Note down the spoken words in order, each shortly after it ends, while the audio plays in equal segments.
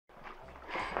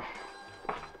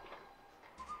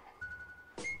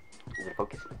Is it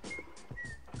focused?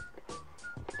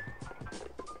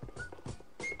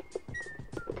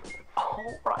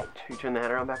 Alright, you turn the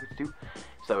hat around backwards too,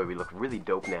 so that way we look really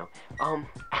dope now.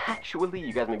 Actually,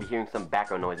 you guys may be hearing some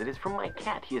background noise. It is from my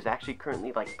cat. He is actually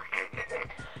currently, like,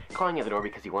 clawing at the door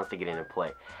because he wants to get in and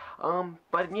play.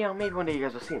 But, you know, maybe one day you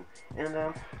guys will see him.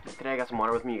 And, today I got some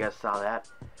water with me. You guys saw that.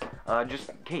 Just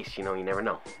in case, you know, you never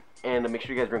know. And make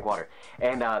sure you guys drink water.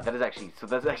 And, that's actually, a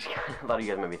lot of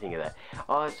you guys might be thinking of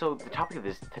that. So the topic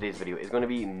of today's video is going to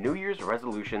be New Year's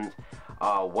resolutions,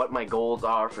 what my goals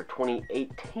are for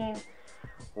 2018,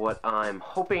 what I'm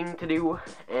hoping to do,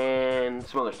 and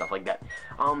some other stuff like that.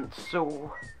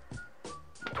 So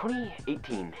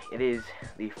 2018, it is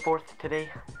the 4th today.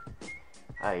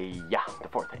 Yeah, the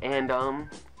 4th, and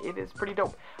it is pretty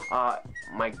dope.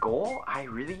 My goal, I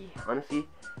really, honestly,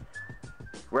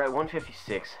 we're at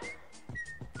 156,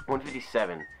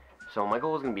 157, so my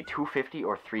goal is going to be 250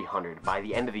 or 300 by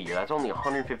the end of the year. That's only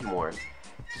 150 more.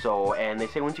 So, and they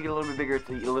say once you get a little bit bigger, it's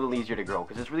a little easier to grow,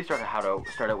 because it's really start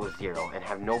out with 0 and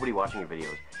have nobody watching your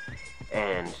videos.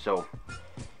 And so,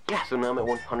 yeah, so now I'm at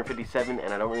 157,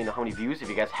 and I don't really know how many views. If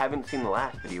you guys haven't seen the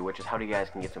last video, which is how you guys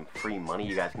can get some free money,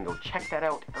 you guys can go check that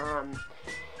out.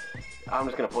 I'm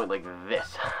just gonna point like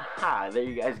this. Ha! There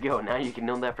you guys go. Now you can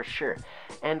know that for sure.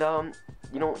 And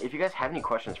you know, if you guys have any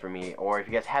questions for me, or if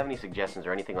you guys have any suggestions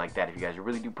or anything like that, if you guys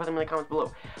really do, put them in the comments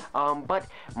below. But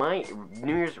my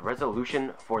New Year's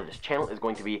resolution for this channel is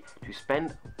going to be to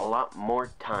spend a lot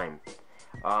more time.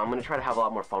 I'm going to try to have a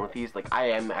lot more fun with these. Like,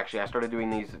 I started doing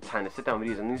these kind of sit-down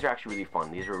videos, and these are actually really fun.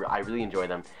 I really enjoy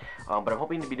them. But I'm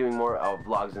hoping to be doing more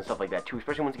vlogs and stuff like that, too,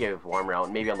 especially once it gets warmer out,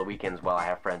 and maybe on the weekends while I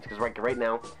have friends. Because right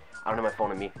now, I don't have my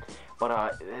phone on me.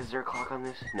 But, is there a clock on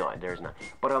this? No, there's not.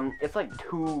 But, it's like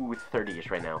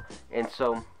 2:30ish right now. And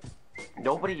so,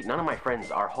 none of my friends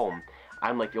are home.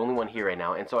 I'm, like, the only one here right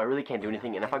now, and so I really can't do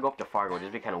anything. And if I go up to Fargo, it'd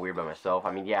just be kind of weird by myself.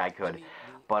 I mean, yeah, I could.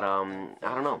 But, I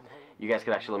don't know. You guys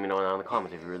could actually let me know down in the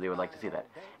comments if you really would like to see that.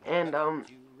 And,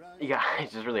 yeah,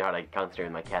 it's just really hard. I concentrate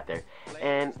with my cat there.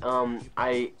 And,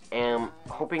 I am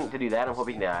hoping to do that. I'm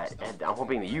hoping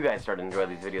that you guys start to enjoy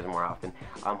these videos more often.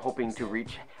 I'm hoping to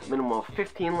reach a minimum of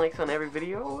 15 likes on every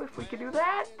video. If we could do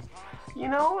that, you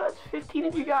know, that's 15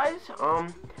 of you guys.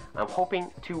 I'm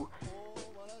hoping to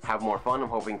have more fun. I'm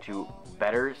hoping to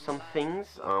better some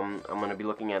things. I'm going to be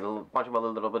looking at a bunch of other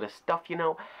little bit of stuff, you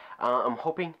know. I'm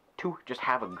hoping to just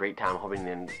have a great time.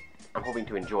 I'm hoping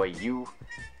to enjoy you.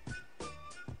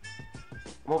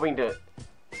 I'm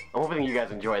hoping you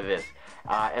guys enjoy this.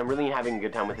 I'm really having a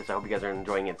good time with this. I hope you guys are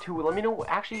enjoying it too. Let me know,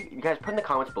 actually, you guys put in the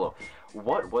comments below,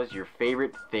 what was your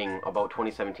favorite thing about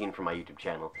 2017 for my YouTube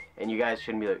channel? And you guys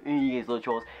shouldn't be like, you guys little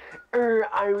trolls.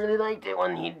 I really liked it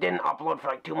when he didn't upload for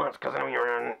like 2 months because I'm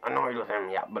annoyed with him.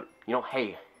 Yeah, but, you know,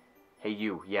 hey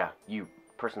you, yeah, you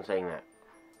person saying that.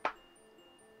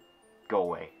 Go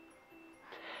away.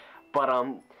 But,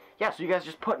 yeah, so you guys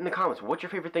just put in the comments what your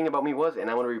favorite thing about me was, and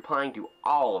I want to be replying to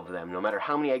all of them, no matter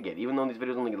how many I get. Even though these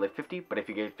videos only get like 50, but if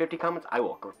you get 50 comments, I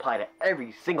will reply to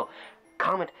every single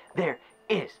comment there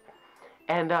is.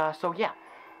 And, so, yeah.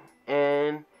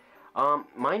 And,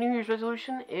 my New Year's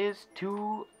resolution is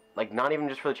to, like, not even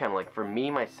just for the channel, like, for me,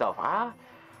 myself.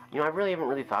 You know, I really haven't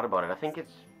really thought about it. I think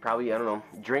it's probably, I don't know,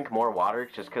 drink more water,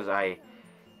 just because I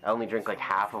only drink like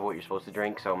half of what you're supposed to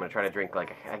drink, so I'm gonna try to drink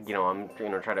like, you know, I'm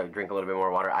gonna try to drink a little bit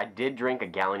more water. I did drink a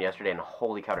gallon yesterday, and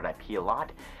holy cow, did I pee a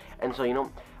lot. And so, you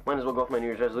know, might as well go with my New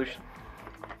Year's resolution.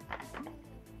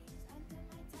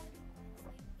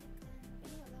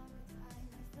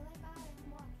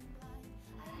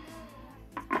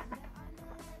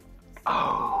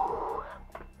 Oh,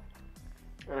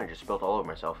 and I just spilled all over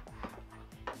myself.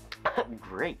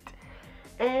 Great.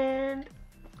 And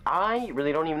I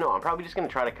really don't even know. I'm probably just going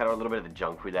to try to cut out a little bit of the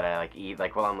junk food that I like eat.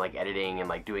 Like while I'm like editing and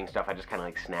like doing stuff, I just kind of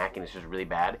like snack and it's just really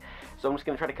bad. So I'm just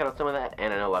going to try to cut out some of that.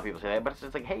 And I know a lot of people say that, but it's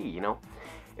just like, hey, you know,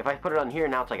 if I put it on here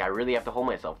now, it's like I really have to hold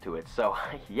myself to it. So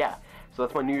yeah, so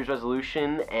that's my New Year's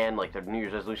resolution, and like the New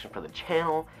Year's resolution for the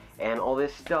channel and all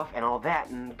this stuff and all that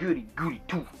and goody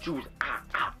two shoes.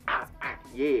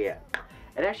 Yeah.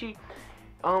 And actually,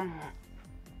 I'm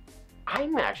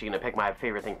actually going to pick my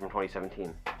favorite thing from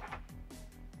 2017.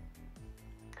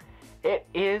 It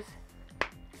is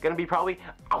going to be probably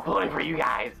uploading for you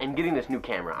guys and getting this new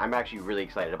camera. I'm actually really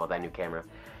excited about that new camera.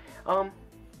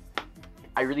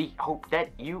 I really hope that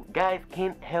you guys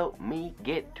can help me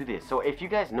get to this. So if you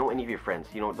guys know any of your friends,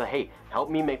 you know, hey, help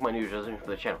me make my New Year's resolution for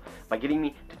the channel by getting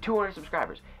me to 200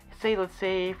 subscribers. Let's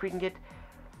say if we can get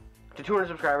to 200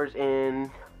 subscribers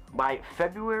by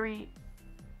February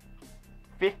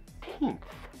 15th.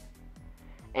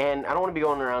 And I don't want to be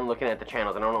going around looking at the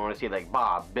channels. I don't want to see like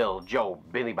Bob, Bill, Joe,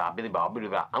 Billy Bob, Billy Bob, Billy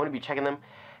Bob. I'm going to be checking them.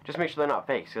 Just make sure they're not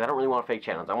fakes, because I don't really want fake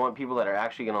channels. I want people that are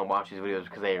actually going to watch these videos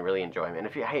because they really enjoy them. And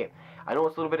if you, hey, I know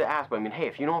it's a little bit to ask, but I mean, hey,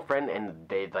 if you know a friend and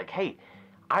they're like, hey,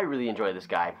 I really enjoy this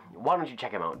guy, why don't you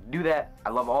check him out? Do that. I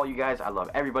love all you guys. I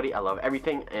love everybody. I love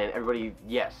everything. And everybody,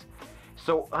 yes.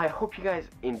 So I hope you guys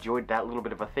enjoyed that little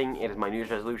bit of a thing. It is my New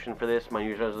Year's resolution for this, my New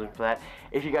Year's resolution for that.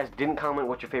 If you guys didn't comment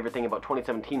what your favorite thing about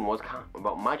 2017 was,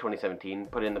 about my 2017,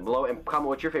 put it in the below and comment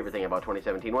what your favorite thing about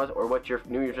 2017 was, or what your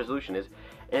New Year's resolution is.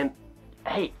 And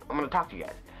hey, I'm going to talk to you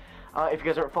guys. If you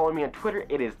guys aren't following me on Twitter,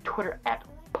 it is Twitter at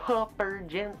PuFR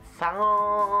Jensen.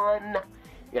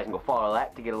 You guys can go follow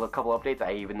that to get a couple updates.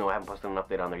 Even though I haven't posted an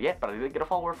update on there yet, but I did get a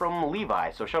follower from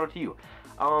Levi, so shout out to you.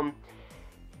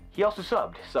 He also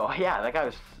subbed, so yeah, that guy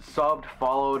was subbed,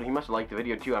 followed. He must have liked the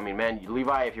video too. I mean, man,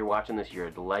 Levi, if you're watching this, you're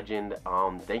a legend.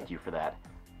 Thank you for that.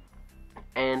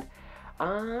 And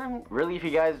really, if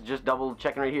you guys just double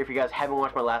checking right here, if you guys haven't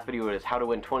watched my last video, it is how to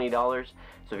win $20.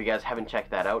 So if you guys haven't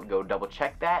checked that out, go double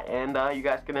check that, and you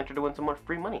guys can enter to win some more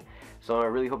free money. So I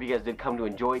really hope you guys did come to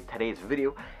enjoy today's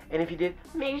video, and if you did,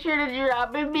 make sure to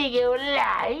drop a big old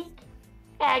like,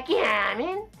 a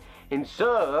comment, and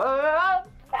subscribe.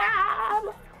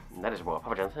 And that is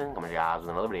PuFR Jensen coming to you guys with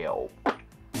another video.